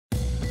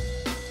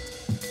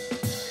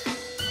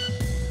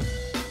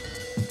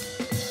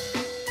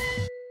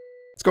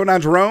What's going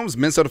on, Jerome's?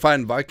 Minnesota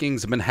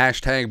Vikings have been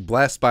hashtag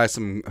blessed by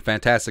some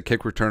fantastic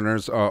kick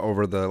returners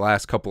over the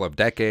last couple of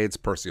decades.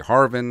 Percy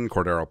Harvin,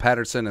 Cordero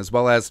Patterson, as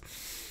well as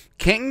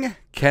Kene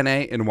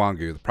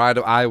Nwangwu, the pride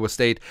of Iowa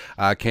State,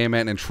 came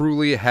in and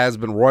truly has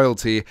been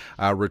royalty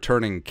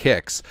returning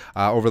kicks.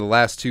 Over the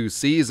last two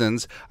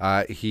seasons,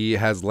 he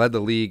has led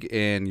the league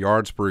in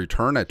yards per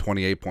return at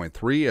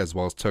 28.3, as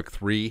well as took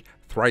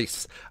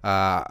thrice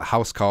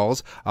house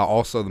calls,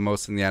 also the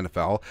most in the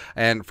NFL.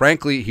 And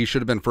frankly, he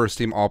should have been first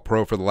team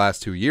All-Pro for the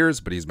last 2 years,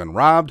 but he's been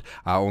robbed.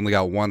 Only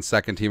got one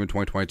second team in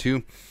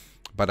 2022.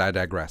 But I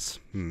digress.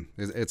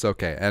 It's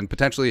okay. And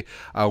potentially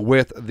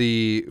with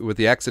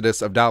the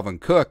exodus of Dalvin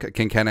Cook,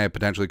 Kene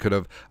potentially could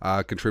have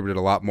contributed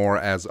a lot more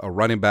as a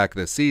running back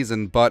this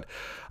season, but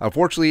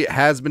unfortunately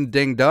has been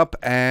dinged up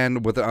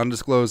and with an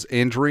undisclosed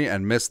injury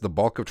and missed the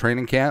bulk of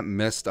training camp,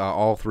 missed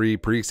all 3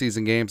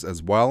 preseason games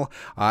as well.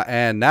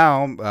 And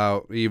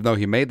now, even though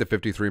he made the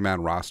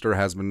 53-man roster,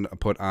 has been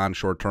put on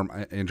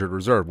short-term injured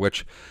reserve,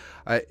 which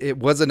it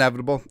was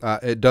inevitable.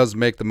 It does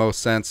make the most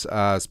sense,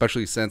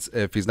 especially since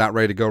if he's not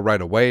ready to go right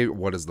away,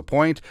 what is the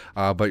point?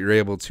 But you're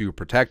able to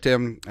protect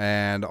him.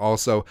 And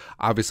also,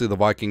 obviously, the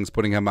Vikings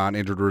putting him on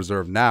injured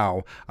reserve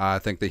now, I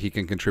think that he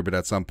can contribute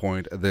at some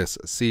point this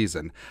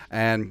season.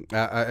 And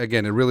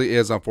again, it really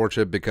is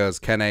unfortunate because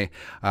Kene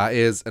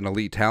is an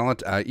elite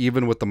talent.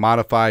 Even with the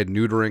modified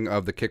neutering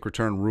of the kick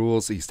return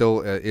rules, he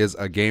still is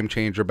a game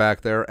changer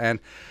back there.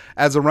 And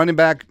as a running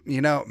back,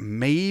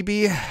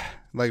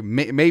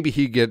 maybe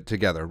he get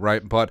together,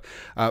 right? But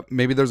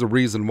maybe there's a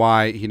reason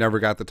why he never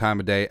got the time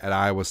of day at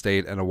Iowa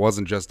State, and it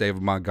wasn't just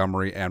David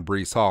Montgomery and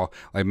Breece Hall.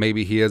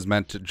 Maybe he is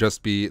meant to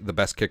just be the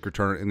best kick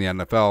returner in the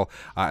NFL,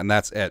 and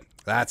that's it.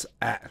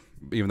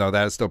 Even though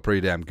that is still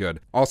pretty damn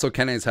good. Also,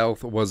 Kene's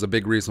health was a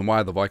big reason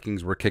why the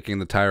Vikings were kicking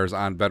the tires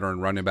on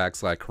veteran running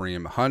backs like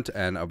Kareem Hunt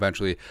and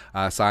eventually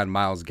signed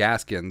Myles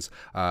Gaskins,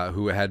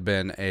 who had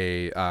been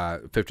a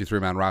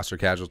 53-man roster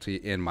casualty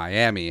in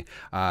Miami.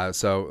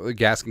 So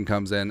Gaskin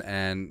comes in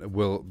and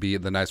will be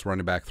the nice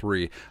running back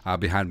 3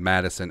 behind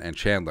Madison and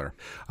Chandler.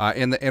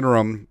 In the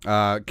interim,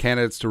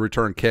 candidates to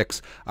return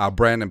kicks,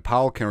 Brandon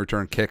Powell can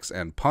return kicks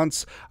and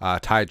punts.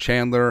 Ty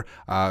Chandler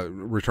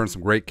returned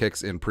some great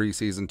kicks in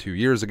preseason 2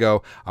 years ago.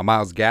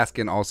 Myles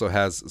Gaskin also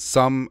has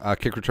some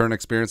kick return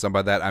experience, and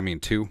by that I mean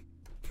 2.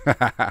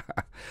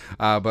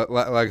 But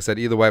like I said,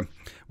 either way,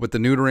 with the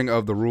neutering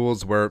of the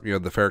rules where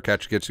the fair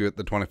catch gets you at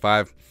the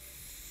 25,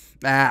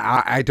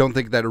 I don't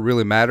think that it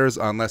really matters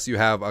unless you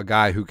have a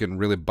guy who can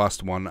really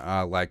bust one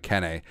like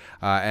Kene.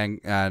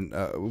 And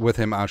with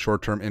him on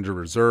short-term injured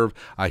reserve,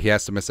 he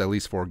has to miss at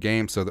least 4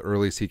 games, so the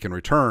earliest he can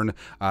return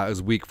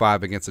is Week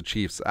 5 against the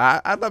Chiefs.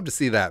 I'd love to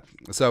see that.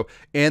 So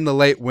in the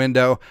late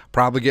window,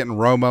 probably getting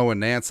Romo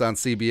and Nance on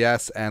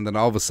CBS, and then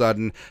all of a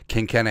sudden,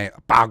 King Kene,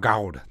 by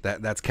God,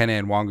 that's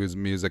Kene Nwangwu's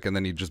music, and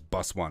then he just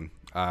busts one.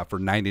 For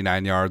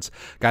 99 yards.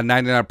 Got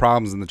 99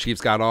 problems, and the Chiefs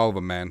got all of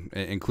them, man,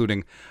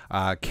 including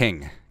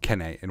Kene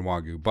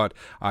Nwangwu. But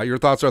your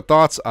thoughts are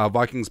thoughts.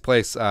 Vikings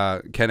place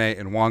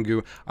Kene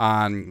Nwangwu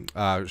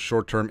on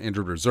short-term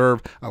injured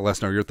reserve. Let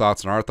us know your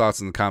thoughts and our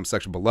thoughts in the comment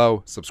section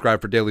below.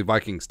 Subscribe for daily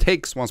Vikings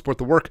takes. Want to support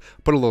the work?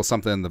 Put a little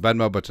something in the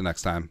Venmo. But till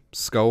next time,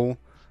 Skull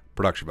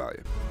Production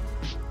Value.